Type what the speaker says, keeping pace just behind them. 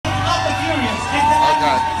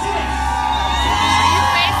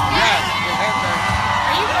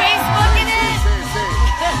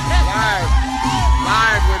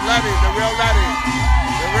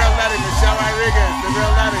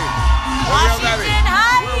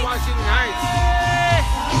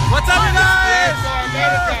What's up, you guys?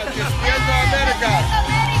 Despierta América.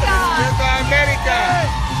 Despierta América.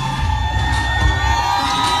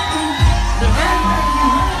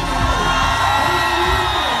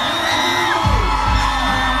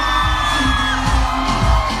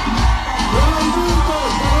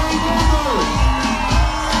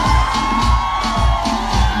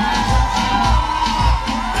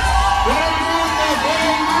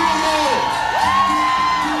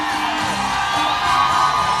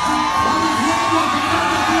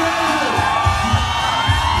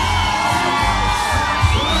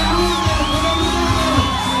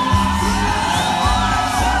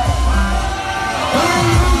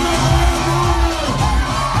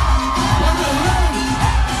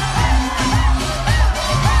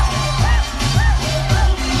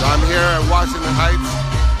 Washington Heights.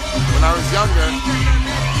 When I was younger,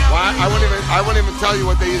 well, I wouldn't even tell you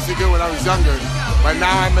what they used to do when I was younger. But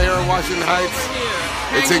now I'm here in Washington Heights.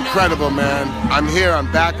 It's incredible, man. I'm here. I'm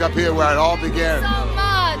back up here where it all began.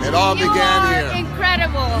 It all began here.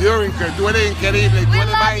 Incredible. You're incredible. Tú eres increíble. Tú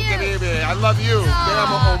eres más increíble. I love you. Te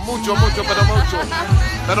amo mucho, mucho, pero mucho.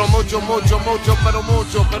 Pero mucho, mucho, mucho, pero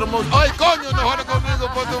mucho, pero mucho. Ay, coño, no jodas conmigo,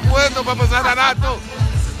 por supuesto, para pasar a rato.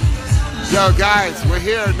 Yo, guys, we're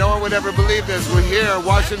here. No one would ever believe this. We're here,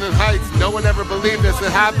 Washington Heights. No one ever believed this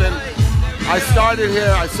would happen. I started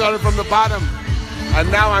here. I started from the bottom. And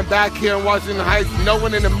now I'm back here in Washington Heights. No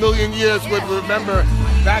one in a million years would remember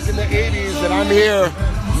back in the 80s that I'm here.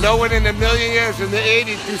 No one in a million years in the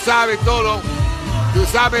 80s. Tú sabes todo. Tú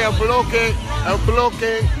sabes el bloque. El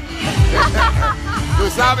bloque. Tú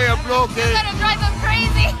sabes el bloque. You're gonna drive them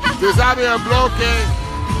crazy. Tú sabes el bloque.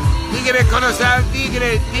 Tigre conocer al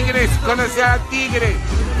tigre, tigre conocer al tigre,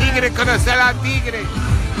 tigre conocer al tigre.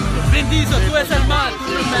 Bendizo, tú eres el mal,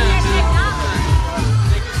 tú eres el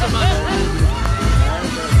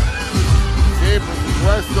Sí, por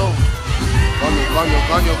supuesto.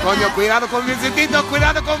 Coño, cuidado con Vincentito,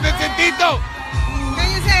 cuidado con Vincentito. Can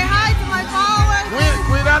you say hi to my followers?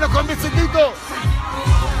 Cuidado con Vincentito.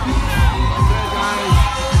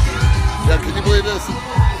 Yeah, can you believe this?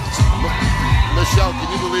 Michelle, can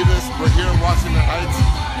you believe this? We're here in Washington Heights.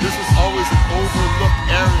 This was always an overlooked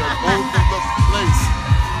area, an overlooked place.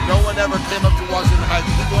 No one ever came up to Washington Heights.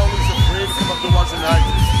 People were always afraid to come up to Washington Heights.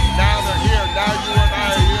 Now they're here. Now you and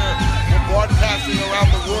I are here. We're broadcasting around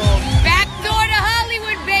the world. Back door to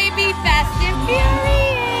Hollywood, baby. Fast and Furious.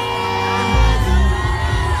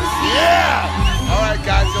 Yeah! All right,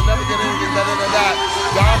 guys. You'll never get anything better than that.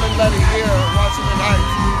 Dom and Letty here in Washington Heights.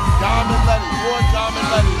 Dom and Letty. More Dom and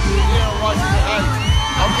Letty here in Washington Heights.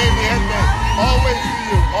 Okay, mi gente. Always